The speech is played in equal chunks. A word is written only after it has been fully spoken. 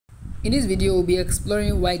In this video, we'll be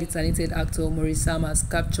exploring why the talented actor Maurice has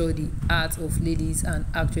captured the hearts of ladies and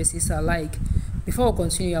actresses alike. Before we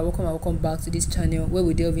continue, welcome back to this channel where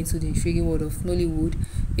we delve into the intriguing world of Nollywood.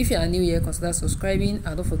 If you are new here, consider subscribing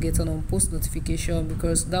and don't forget to turn on post notification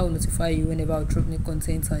because that will notify you whenever I drop new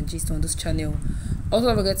content and gist on this channel. Also,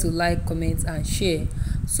 don't forget to like, comment and share.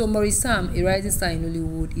 So Maurice, a rising star in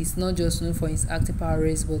Nollywood, is not just known for his acting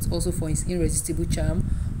prowess but also for his irresistible charm.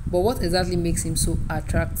 But what exactly makes him so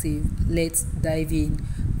attractive? Let's dive in.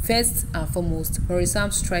 First and foremost,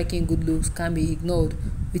 Maurice's striking good looks can't be ignored.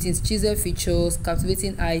 With his chiseled features,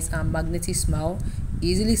 captivating eyes and magnetic smile, he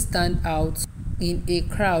easily stands out in a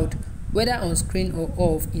crowd. Whether on screen or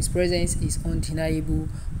off, his presence is undeniable.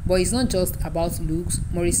 But it's not just about looks.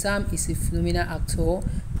 Maurice is a phenomenal actor.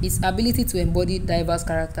 His ability to embody diverse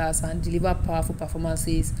characters and deliver powerful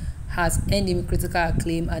performances has earned him critical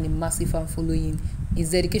acclaim and a massive fan following.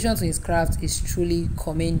 His dedication to his craft is truly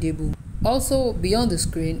commendable. Also, beyond the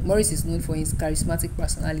screen, Maurice is known for his charismatic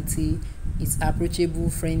personality. He's approachable,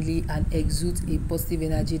 friendly, and exudes a positive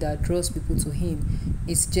energy that draws people to him.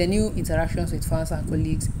 His genuine interactions with fans and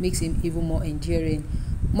colleagues makes him even more endearing.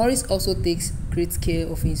 Maurice also takes great care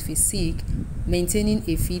of his physique, maintaining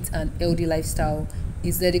a fit and healthy lifestyle.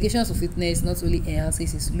 His dedication to fitness not only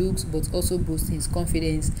enhances his looks but also boosts his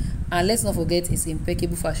confidence. And let's not forget his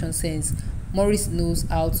impeccable fashion sense. Maurice knows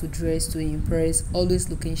how to dress to impress, always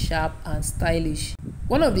looking sharp and stylish.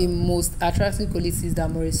 One of the most attractive qualities that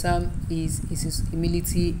Maurice is his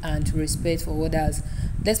humility and respect for others.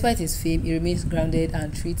 Despite his fame, he remains grounded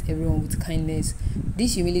and treats everyone with kindness.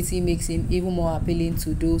 This humility makes him even more appealing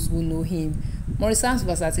to those who know him. Maurice's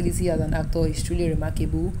versatility as an actor is truly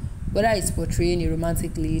remarkable. Whether it's portraying a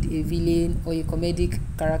romantic lead, a villain, or a comedic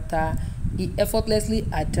character, he effortlessly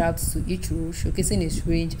adapts to each role, showcasing his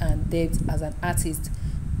range and depth as an artist.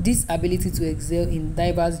 This ability to excel in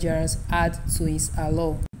diverse genres adds to his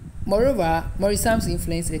allure. Moreover, Maurice's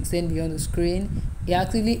influence extends beyond the screen. He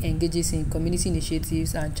actively engages in community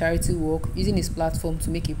initiatives and charity work, using his platform to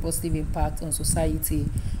make a positive impact on society.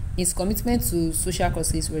 His commitment to social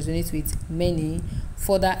causes resonates with many,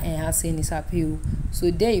 further enhancing his appeal.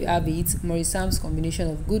 So there you have it, Maurice's combination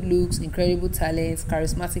of good looks, incredible talent,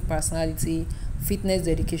 charismatic personality, fitness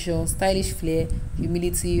dedication, stylish flair,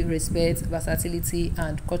 humility, respect, versatility,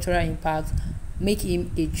 and cultural impact make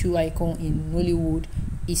him a true icon in Nollywood.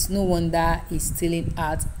 It's no wonder he's stealing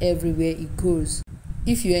art everywhere he goes.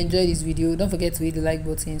 If you enjoyed this video, don't forget to hit the like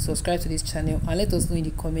button, subscribe to this channel, and let us know in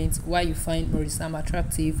the comments why you find Maurice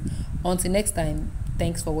attractive. Until next time,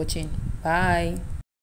 thanks for watching. Bye.